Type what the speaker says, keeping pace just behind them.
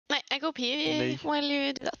go pee while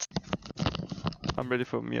you do that. I'm ready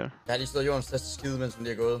for Mir. Jeg har lige slået jordens største skide, mens hun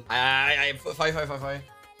lige er gået. Ej, føj.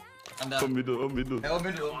 Han der. Åbn vinduet. Ja, åbn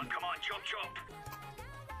vinduet.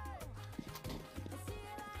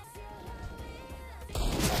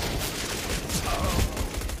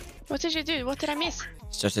 What did you do? What did I miss?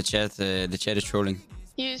 It's just the chat. The chat is trolling.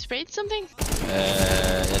 You sprayed something?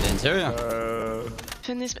 The interior.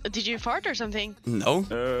 Did you fart or something? No.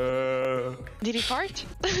 Did he fart?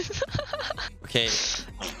 Okay.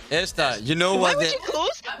 Eastahh, you know what?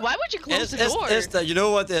 Why would you close the door? Eastahh, you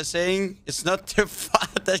know what they're saying? It's not the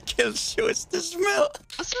fart that kills you, it's the smell.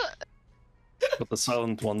 Also, But the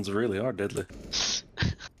silent ones really are deadly.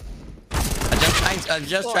 I'm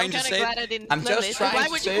just trying to save. Why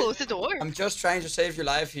would you close the door? I'm just trying to save your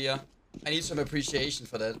life here. I need some appreciation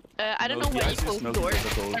for that. I don't know why you closed the door.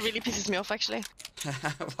 That really pisses me off, actually.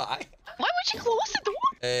 Why? Why would you close the door?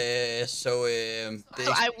 The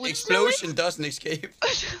explosion doesn't escape.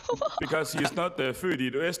 Because he's not født i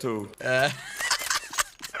et østtog.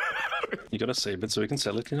 You gotta save it so we can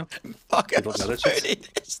sell it, you know? Fuck, I was født i et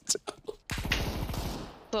østtog.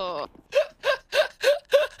 So...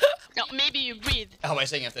 No, maybe you breathe. Jeg hopper i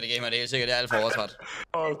seng efter det game, og det er sikkert, det er alt for overtræt.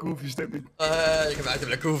 Goofy stemning. Jeg kan mærke, der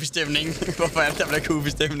bliver goofy stemning. Hvorfor er det, der bliver goofy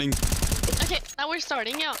stemning? Okay, now we're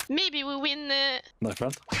starting, yeah. Maybe we win... My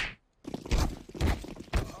friend.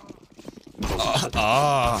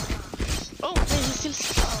 Oh, he's still...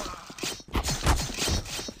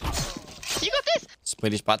 You got this!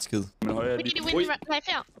 Spritisk brætskid. We need to win right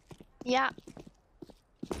here. Yeah.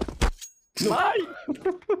 Nej!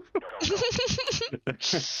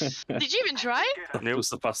 Did you even try? It was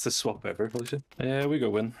the fastest swap ever, holy shit. Yeah, we go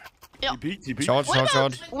win. Yeah. Short.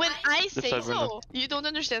 When I say so, you don't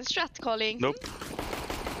understand strat calling. Nope.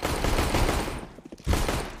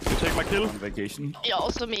 You take my kill. On vacation. Yeah,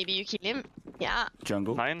 also maybe you kill him. Yeah.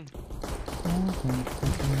 Jungle. 9.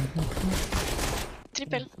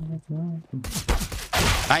 Trippel.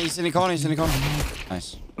 Nej, he's in the corner.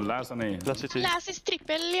 Nice. Lars han af. Lars is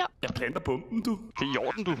trippel, ja. Jeg planter bomben, du. Det er i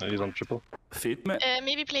orden, du. No, you don't triple. Fedt, mand.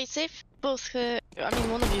 Maybe play it safe. Both, I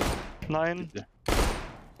mean one of you. 9.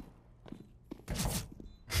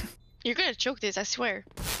 You're gonna choke this, I swear.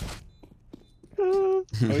 He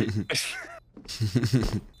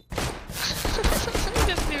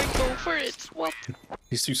doesn't even go for it. What?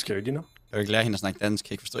 He's too scared, you know? Jeg vil ikke lære hende at snakke dansk.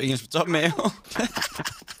 Jeg kan forstå engelsk på toppen af.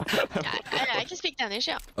 I can speak Danish,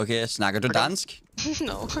 yeah. Okay, snakker du dansk?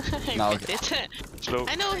 No, I No, get it. Slow.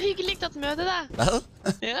 I know, hyggeligt at møde dig. Hvad?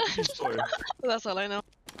 Yeah. That's all I know.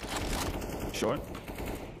 Short.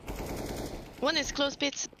 One is close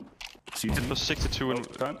pits. CT. It was 62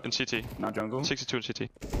 in CT. Now jungle. 62 in CT.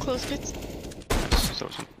 Close pits.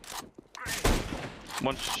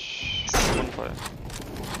 One fire.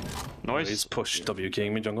 Noise. He's pushed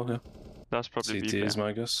WKing me jungle, yeah. That's probably CT is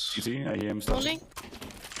my guess. CT, I am stuck. Rolling.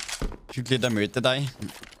 Hyggeligt at møde dig.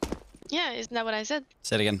 Yeah, isn't that what I said?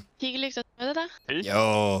 Say it again. Hyggeligt at møde dig.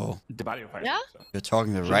 Yo. Det var det jo faktisk. Ja? You're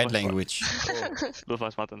talking the right language. Det lyder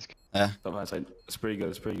faktisk meget dansk. Ja. Det var faktisk it's pretty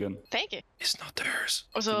good. Thank you. It's not theirs.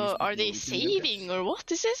 Also, are they saving or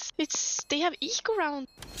what is this? They have eco round.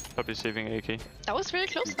 Probably saving AK. That was very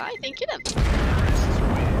close by. Thank you then.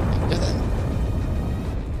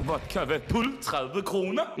 Vodka ved pul 30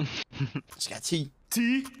 kroner. Skal jeg 10?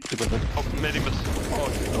 10. Oh, medic. Oh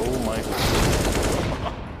my god.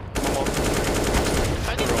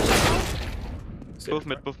 Are they rolling?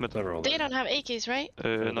 Both mid. They're all They don't have AKs, right?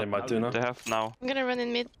 they might do now. They have now. I'm gonna run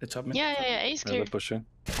in mid. The top mid. Yeah, Ace Yeah, clear. they're pushing.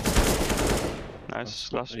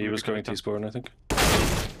 Nice. Last He was going T-spawn, I think.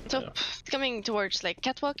 Top. It's coming towards like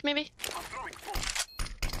catwalk, maybe.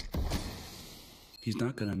 He's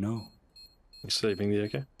not gonna know. He's saving the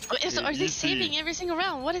AK. Oh, so are they saving every single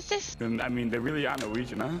round? What is this? I mean, they really are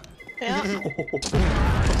Norwegian, huh? Yeah.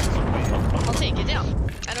 I'll take it, yeah.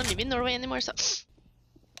 I don't live in Norway anymore, so...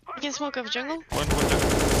 You can smoke off jungle. One.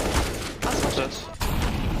 I'll smoke. That's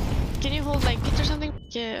Can you hold like pit or something?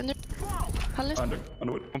 Yeah, under... Palace?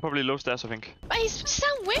 Underwood. one probably low stairs, I think. But he's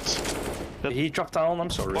sandwich! He dropped down, I'm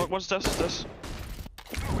sorry. One stairs.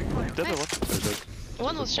 Dead or what?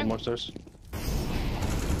 One was One jungle. more stairs.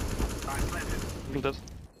 Dead.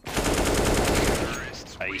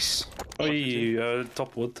 Nice. Oh,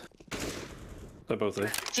 top wood. They're both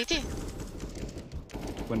there. CT.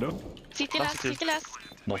 Window. CT last.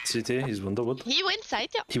 Not CT, he's Wonderwood. He went side,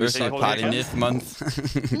 yeah. He was Birthday party this month.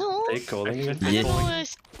 No. they calling you. Yeah. No,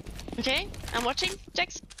 okay, I'm watching.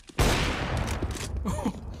 Jax.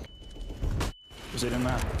 Du ser den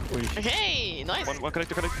her. Ui. Okay, nice. One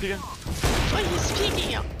connect again. Oh, he's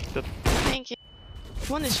peeking, yeah. Dead. Thank you.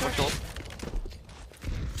 One is short.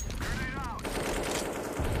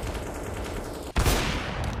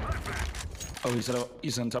 Oh,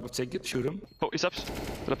 he's on top of ticket. Shoot him. Oh, he's ups.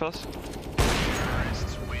 Did I pass?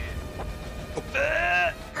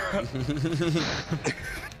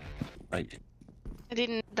 I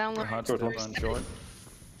didn't download. Hard step on short.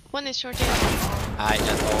 One is short, yeah. Ej,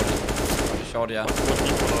 jeg er dårlig. Short, ja.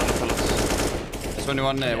 There's only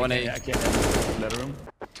one A. I can't let him.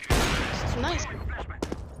 Nice.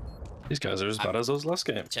 These guys are as bad as those last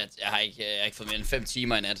game. Chat, jeg har ikke fået mere end 5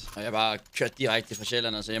 timer i nat. Og jeg har bare kørt direkte fra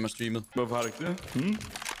Sjælland og så hjem og streamet. Hvorfor har du ikke det?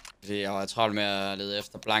 Fordi jeg var travlt med at lede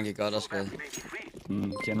efter blanke godt og skade.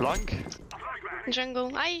 Blank.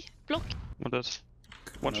 Jungle. Ej, blok. One dead.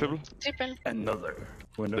 One triple. Triple. Another.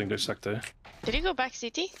 I think they're stuck there. Did he go back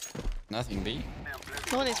city? Nothing B.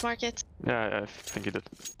 One is market. Yeah, I think he did.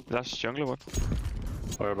 Last jungle, what?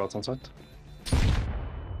 Whereabouts on site?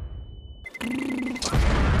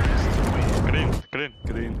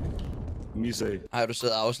 Green. Mise. Ej, du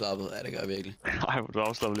sidder afslappet. Ja, det gør jeg virkelig. Ej, hvor du er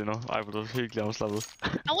afslappet lige nu. Ej, hvor du er virkelig afslappet. I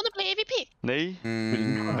wanna play AVP. Nej.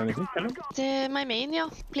 Anything? Hello? My main,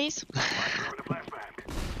 yeah, please.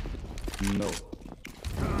 No.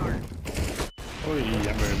 Oh,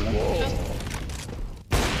 yeah, very blank.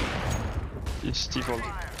 It's default.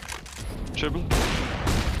 Triple.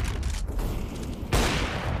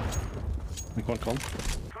 We can't come.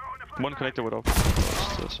 One connector with up.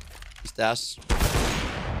 Stairs.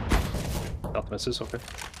 That misses, okay.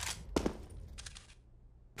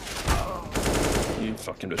 You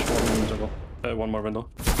fucking bitch. One jungle. One more window.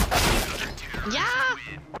 Yeah!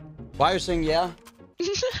 Why are you saying yeah?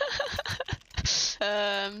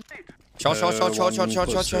 Short.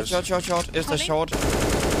 Is the short?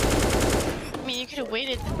 I mean, you could have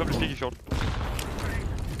waited. Probably speaking short.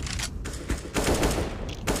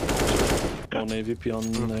 One AVP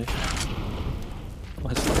on A.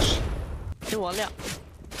 Nice flash. Wall, yeah.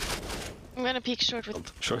 I'm gonna peek short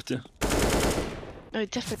with. Short, yeah. No,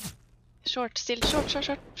 definitely. Short, still. Short.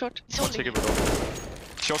 It's One holding. ticket with up.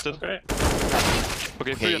 Short dead.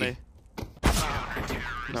 Okay, free on A.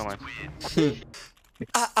 No mind.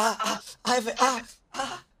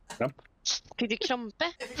 Fick du krampe?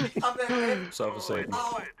 Så for satan.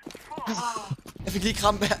 Jeg fik lige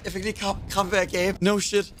krampe af gabe. No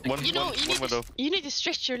shit. One window. You need to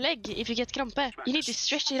stretch your leg if you get krampe. You need to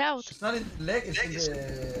stretch it out. It's not in the leg, it's in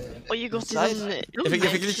the... Og you got it on...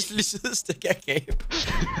 Jeg fik lige sidestik af gabe.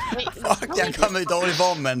 Fuck, jeg er kommet i dårlig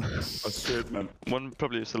form, mand. Oh shit, man. One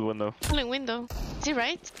probably still window. Pulling window. Is he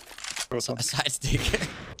right? Sidestick.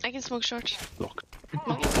 I can smoke short. Lock.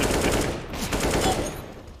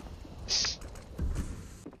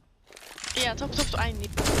 Yeah, top. I need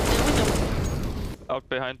the window. Out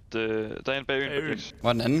behind der er en bag øen. Hvor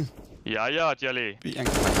er den anden? Ja, Jelly.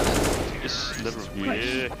 Is level.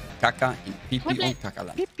 Yeah. Kaka. Pip,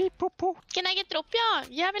 kakaland. Can I get drop, ja?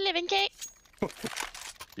 Jeg vil leve en K.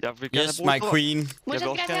 Jeg vil gerne Yes, bruge my queen. Muchas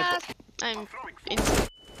will gracias. I'm inside.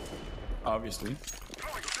 Obviously.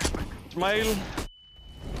 Smile.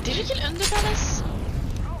 Did you kill Underpalace?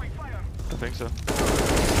 I think so.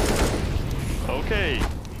 Okay.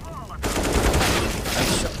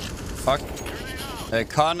 Fuck.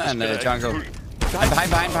 Con and jungle.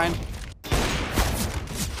 Behind.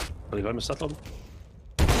 Har de været med sat op?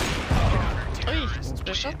 Oj,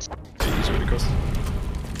 splash shot. He's really close.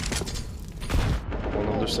 One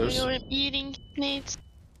on the stairs. You're eating needs.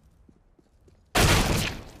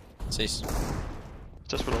 Ses.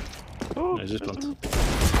 Just below. Yeah, just plant.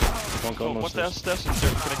 One come on What's stairs.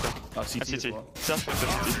 connector? Oh, CT. CT. Stairs.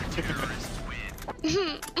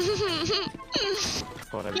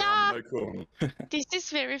 Yeah, No cool. this is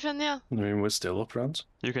very fun, yeah. I mean, we're still up rounds.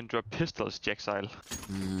 You can drop pistols, Jaxstyle.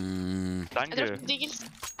 I Danke. dropped Diggles.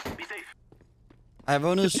 Jeg har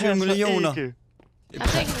vundet 7 millioner. I'm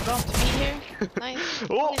taking the bomb to be here. Nice.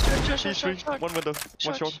 Oh! Short. One window.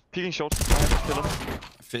 One short. Peeking short.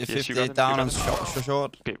 50 down on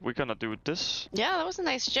short. Okay, we're gonna do this. Yeah, that was a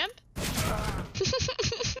nice jump.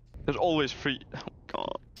 There's always free. Oh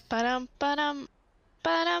god. Badam.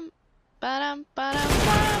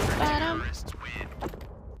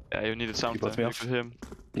 Yeah, you need a sound. You put me You off. could hear him.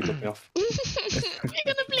 You put me off. You're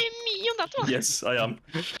gonna play me on that one. Yes, I am.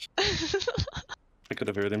 I could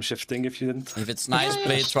have heard him shifting if you didn't. If it's nice,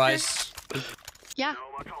 play it twice. Yeah.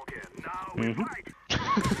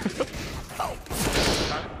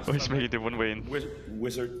 Oh, he's making the one way in.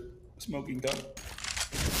 Wizard. Smoking gun.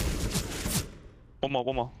 One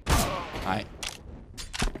more. Nej.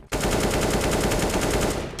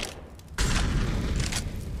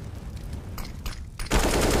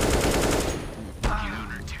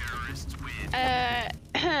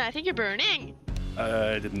 I think you're burning.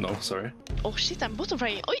 I didn't know, sorry. Oh shit, I'm bottom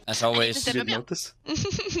frame. Oi! As always. Step up, Didn't yeah. notice.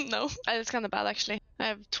 No, it's kinda bad actually. I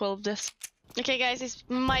have 12 deaths. Okay, guys, it's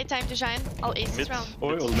my time to shine. I'll ace this round.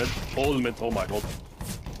 Oh, all mid. All mid. Oh my god.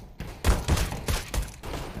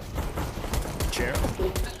 Chair.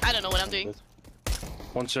 I don't know what I'm doing.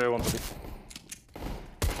 One chair, one top.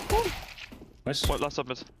 Nice. What, last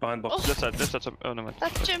submit. Behind box. Oh. Left side submit. Oh, no man.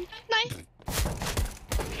 That's Jim. Nice.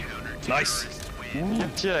 Nice.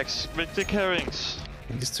 Jax, with the carrings.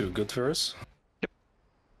 He's too good for us.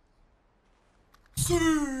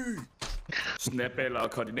 Snapballer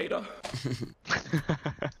og koordinator.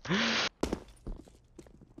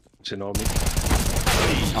 She know me.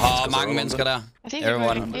 Mange mennesker der. I think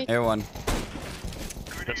Everyone.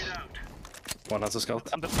 One has a scout.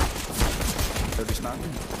 I'm dead. Hvad vi snakker?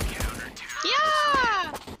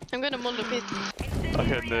 Yeah! I'm gonna mundo pit. I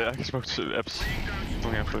can smoke to apps.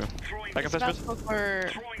 Okay, for you. I can flash mid. For,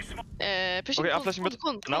 pushing Okay, I'm flashing mid.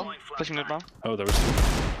 Now. Flashing mid now. Oh, there is two.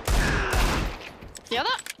 Yeah,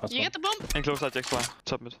 That's you fine. get the bomb. And close side Jaxstyle.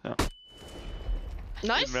 Top mid, yeah.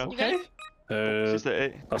 Nice. Yeah. You got it. She's the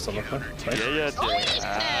A. That's a locker. Yeah, Oh,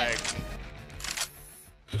 Jax.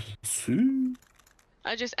 Eastahh!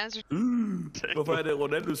 I just answered. Hvorfor er det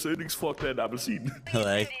Ronaldos yndlingsfrugt af en appelsin? Jeg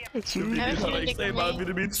ved ikke. Det har ekstremt meget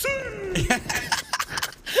vitamin.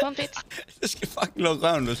 One pit. Du skal fucking lukke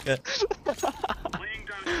røven, du skal.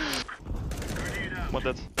 One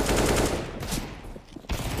dead.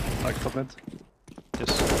 Like top mid. Yes.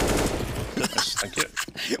 Yes, thank you.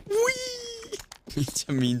 Whee!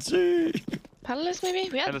 Vitamin C. Palace, maybe?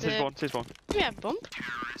 We had And a T-spawn. we have bomb.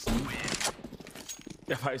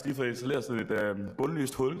 Jeg har faktisk lige fået installeret sådan et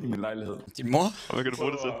bundløst hul i min lejlighed. Din mor? Og hvad kan du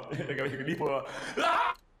bruge det til? Jeg kan lige prøve at...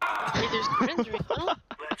 Wait, there's rendering. Oh.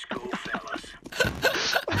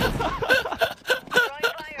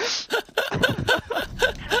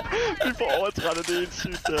 Vi får overtrættet det helt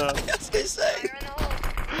sygt der. Jeg skal se.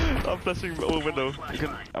 I'm flashing over window. You can...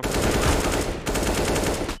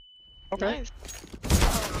 Okay. Nice.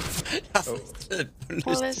 Jeg har fået et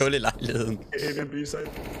lyst hul i lejligheden.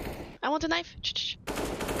 I want a knife.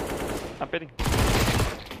 I'm betting.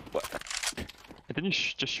 What? Didn't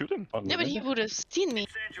you just shoot him? Yeah, but he would have seen me.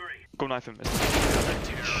 Go knife him.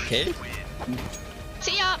 Okay.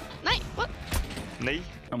 See ya! Nice. What? Nej.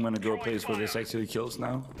 I'm gonna go a place where there's actually kills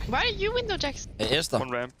now. Why are you window Jax? Eastahh.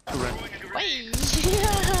 One ramp. Two ramp. Wait.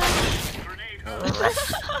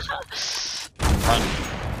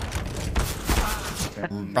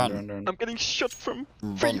 Run. I'm getting shot from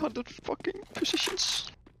 300 fucking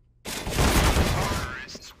positions.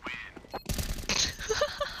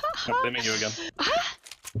 I'm blaming you again.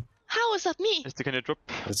 How is that me? Eastahh, can you drop?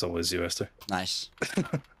 It's always you, Eastahh. Nice.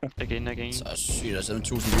 Again. Så sygt at sende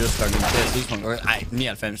 1000 views klokken på det tidspunkt. Okay. Ej,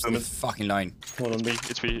 99. Det er fucking løgn. One on B.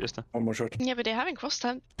 It's me, Eastahh. One more shot. Yeah, but they're having cross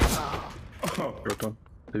time. Your turn.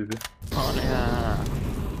 Baby.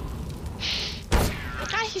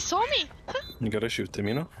 Ah, he saw me. You gotta shoot him,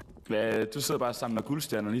 you know? Du sidder bare og samler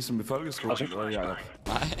guldstjerner, ligesom i folkeskolen, og Jacob.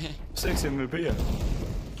 Nej. 6 MVP'er.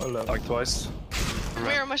 Hold op. Like twice.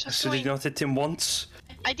 Where am I just So did going? you not hit him once?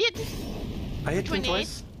 I did. I hit him 28.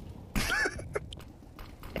 twice.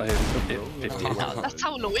 I hit him 50. That's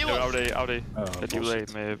how low it Jeg was. var out A. Jeg er ude af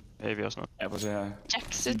med AV og sådan noget. Ja, prøv at se her.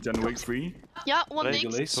 Jax. John Wick 3. Yeah, one Like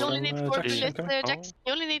mix. lace You only need 4 on, bullets, Jax, okay. Jax.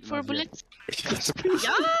 You only need 4 bullets. Surprise.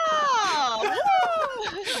 Yeah!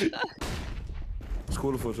 Woo!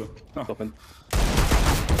 Skolefoto. Nå. Stop him.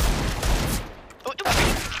 Oh,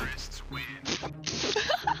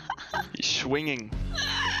 He's swinging.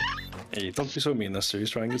 Hey, don't be so mean, Esther.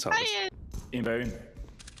 He's trying his hardest. En bag en.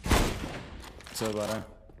 Så bare der.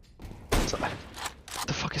 What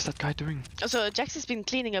the fuck is that guy doing? So Jax has been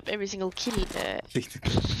cleaning up every single kill.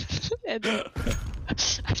 And,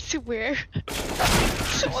 I swear.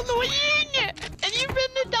 So annoying! And you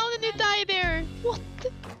run it down and you die there. What?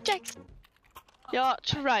 Jax? Yeah,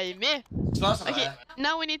 try me. Okay,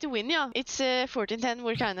 now we need to win, yeah. It's 14-10,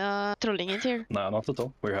 we're kinda trolling it here. Nah, not at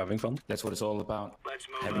all. We're having fun. That's what it's all about.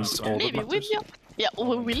 Having It's fun. all Maybe that win, matters. yeah. Yeah,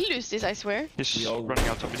 we will lose this, I swear. He's running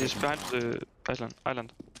out of it. He's behind the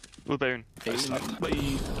island. Ude bag øen.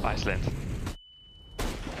 Iceland.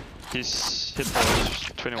 He's hit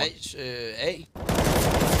for 21. A.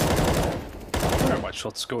 Where are my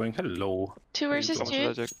shots going? Hello. 2 versus 2.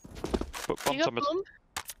 You Bomb got summit. bomb.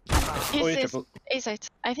 Oh, He's yeah, A site.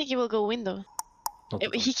 I think he will go window.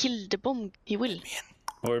 Not He killed the bomb. He will.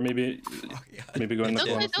 Or maybe going Don't,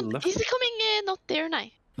 to the don't. left. He's coming not there, now.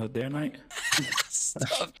 Not there, nej.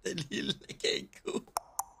 Stop det lille kæko.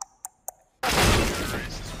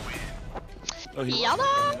 Ja da!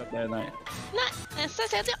 Nej, nej. Nej, så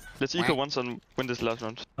ser jeg. Let's eco once and win this last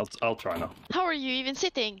round. I'll try now. How are you even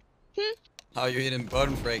sitting? How are you hitting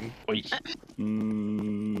bottom fraggen? Oi.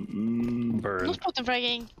 Bird. Not bottom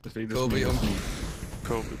fragging. Kobe,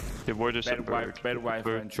 Kobe. The word is a bird. Bad wife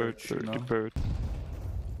Bird, and church. bird, No? bird.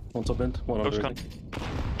 One top mid, one Close under. gun.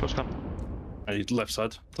 Close gun. Left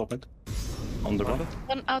side, top mid. Under one.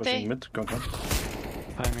 One out Pushing A. mid, go.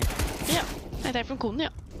 Timing. Ja, nej, det er från kon, ja.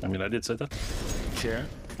 I mean, I did say that. Chair.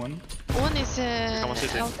 One. One is on,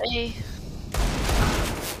 city. out A.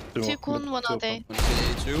 Two con, one out A.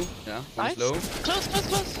 2, yeah. One Nice. low. Close, close,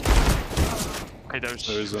 close. Okay,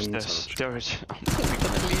 there's an stairs. There is.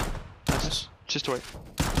 Nice. Just wait.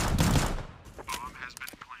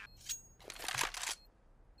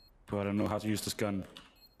 But I don't know how to use this gun.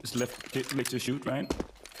 It's left click to shoot, right?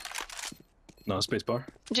 No, spacebar.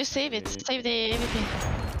 Just save it. Save the MVP.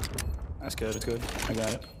 That's good, that's good. I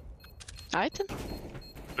got it. Alright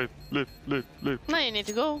then. Loop. Now you need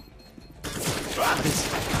to go.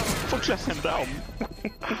 Fuck, let him down.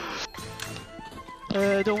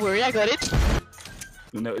 Don't worry, I got it.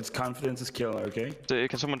 No, it's confidence is killer, okay?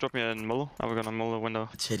 Can someone drop me a mollo? I will gonna mollo window.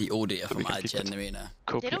 Tag de OD'er for meget, chatten, mener jeg.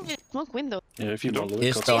 Kobe. They don't really smoke window. Yeah, if you don't look.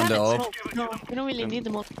 Eastahh on the up. No, we don't really need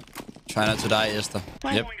them all. Try not to die, Eastahh.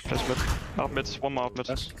 Why? Yep. That's mid. Up mid. One more up mid.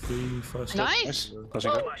 Nice. 3, 4 steps. Nice!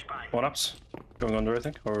 Flashing gun. One ups. Going under, I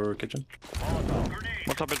think, or kitchen.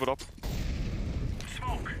 One top mid with up.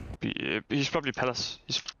 He's probably palace.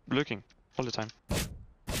 He's lurking all the time.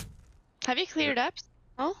 Have you cleared up?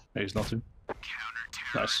 Oh, Yeah, he's not too.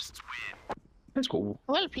 Nice. That's cool.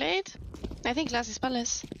 well played. I think last is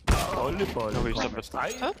palace. Volleyboll. No, he's top mid.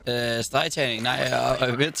 Stregtagning, nej,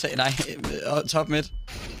 og midtag, nej, top mid.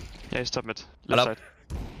 Yeah, he's top mid. Hold Left up. side.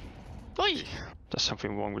 Oi! There's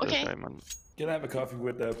something wrong with Okay. this guy, man. Can I have a coffee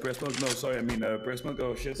with breast milk? No, sorry, I mean breast milk.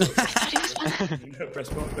 Oh shit.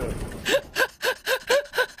 Breast milk.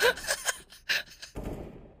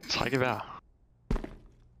 Træk i vejr.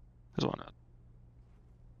 Det tror jeg.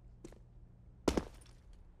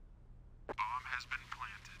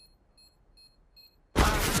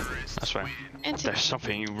 I swear. There's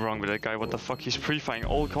something wrong with that guy. What the fuck? He's pre-firing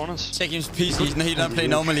all corners. Take him to pieces, and he don't play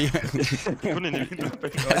normally. Put in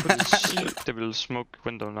They will smoke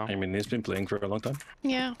window now. I mean, he's been playing for a long time.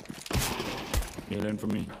 Yeah. You learn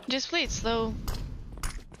from me. Just play it slow.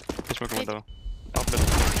 They smoke window. Up mid.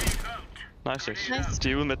 Nice. Nice.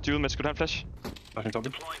 Duel mid. Skulle du have en flash? Flashing top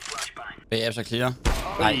mid. BF's are clear.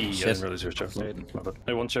 I Nej, shit. didn't really see your chair. My bad.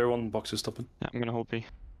 Hey, one chair, one box is top mid. Yeah, I'm gonna hold B.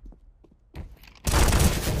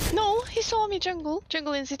 No, he saw me jungle.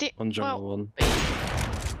 Jungle in city. One jungle, Wow. one.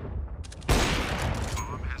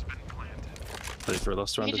 Play for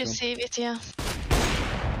last round. You just save it, yeah.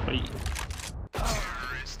 Hey.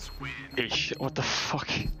 Hey, what the fuck?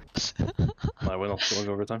 I will not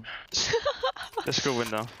go overtime. Let's go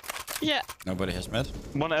window. Yeah. Nobody has met.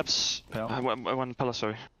 One apps. Pal. One palace,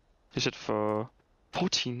 sorry. He said for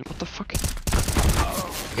 14. What the fuck?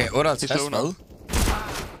 Okay, 58, hvad?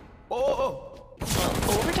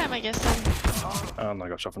 Overtime, I guess, then. And I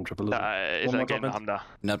got shot from triple. Der er et eller andet galt med ham der.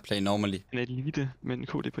 Not play normally. En elite med en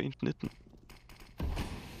KD på 1.19.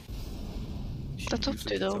 That's up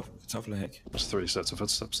to though. Tough lag. There's 3 sets of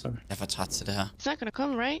footsteps there. Jeg er for træt til det her. It's not gonna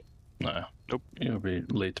come, right? Nah. Nope. You'll be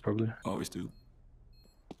late probably. Always do.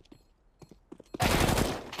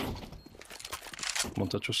 One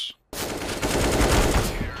touches.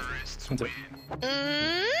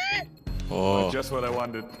 Oh. Just what I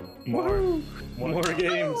wanted. More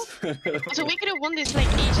games. So we could have won this like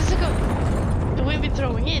ages ago. The way we're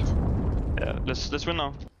throwing it. Yeah, let's win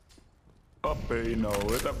now. Up, no,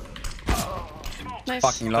 it up. Nice.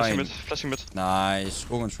 Fucking Flashing line. mid. Flashing mid. Nice.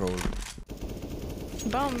 Full control.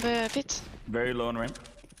 Bomb pit. Very low on ramp.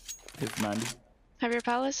 Hit 90. Have your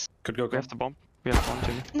palace? Could go. We have the bomb. We have the bomb,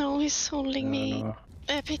 Jimmy. No, he's holding me. No.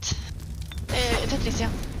 Pit. Tetris, yeah.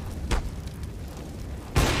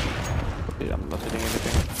 Okay, I'm not hitting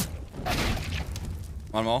anything.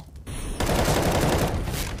 One more.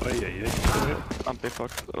 I'm big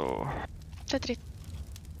fucked. Oh. Tetris.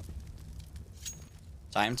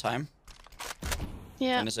 Time.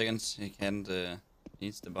 Yeah. 20 seconds. He can't.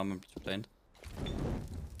 Needs the bomb to plant.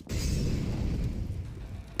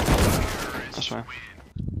 I swear.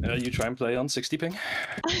 You try and play on 60 ping.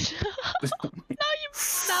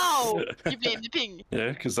 No! You blame the ping. Yeah,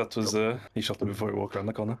 because that was he shot me before he walked around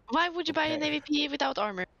the corner. Why would you buy an AVP without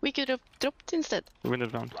armor? We could have dropped instead. We win the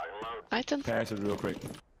round. Item. Pass it real quick.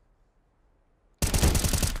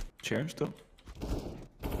 Chair still.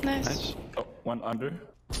 Nice. Nice. Oh, one under.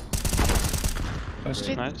 Nice.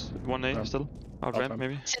 Fit. Nice. 1A still. Out ramp, ramp.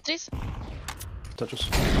 maybe. Tetris. Touches.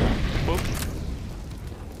 Both.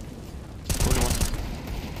 Only one.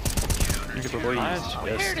 You can go. Nice.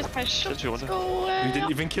 Where does my shot That's your one. go? We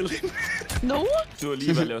didn't even kill him. No? Du har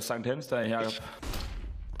lige været lavet Sankt Hans der, Jacob.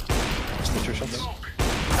 Med 2 shots.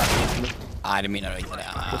 Ej, det mener du ikke, det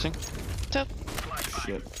der. Good thing. Top.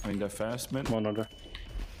 Shit. I mean, they're fast, man. One under.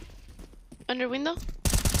 Under window.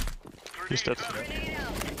 He's dead.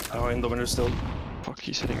 Oh, in the window still. Fuck,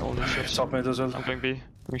 he's hitting all these shots. Top mid as well. I'm playing B.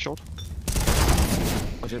 Going short.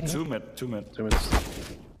 Oh, shit, 2 mid. 2 minutes.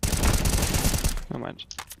 Never mind.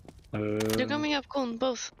 They're coming up cone,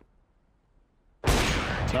 both.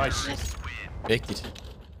 Nice. Vigtigt.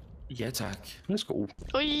 Ja, tak. Let's go.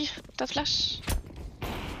 Oi, that flash.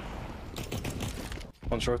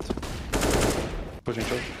 One short. Pushing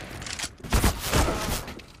short.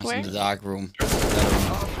 It's Where? in the dark room.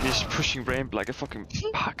 He's pushing ramp like a fucking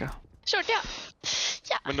pakker. Short, ja.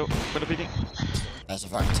 Ja. Window peeking. Jeg er så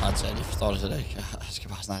fucking træt til, at de forstår det slet ikke. Jeg skal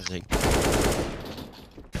bare snakke ting.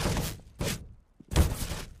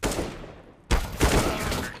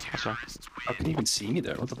 That's right. How can you even see me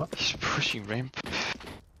there? What the fuck? He's pushing ramp.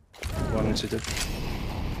 One in city.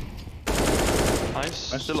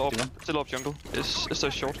 Nice. Nice. Still up jungle. Is so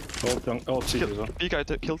short. Oh, city as well. B guy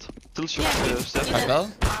killed. Still short. Stairs. Tak hvad?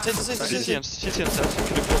 CT and stairs.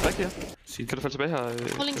 Kan du gå back her? Kan du falde tilbage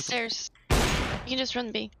her? Holding stairs. You can just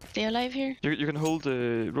run B. They alive here. You can hold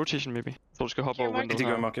rotation maybe. Så du skal hoppe over window. City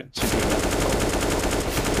go market.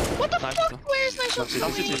 What the Nice. fuck? Where's my shot?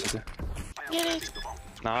 City. Get it.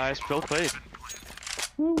 Nice. Well played.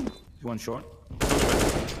 One short.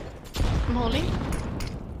 I'm holding.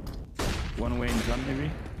 One away in the gun,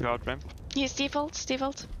 maybe. You out ramp. He's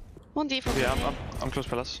default. One default. Yeah, I'm close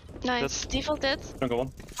palace. Nice. Default dead. Jungle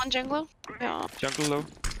one. One jungle. Yeah. Jungle low.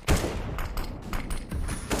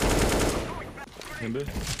 Kæmpe.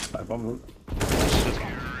 Nej, bombe ud.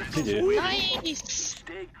 Nice.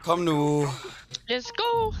 Kom nu. Let's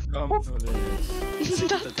go. Kom.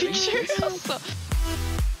 That picture also.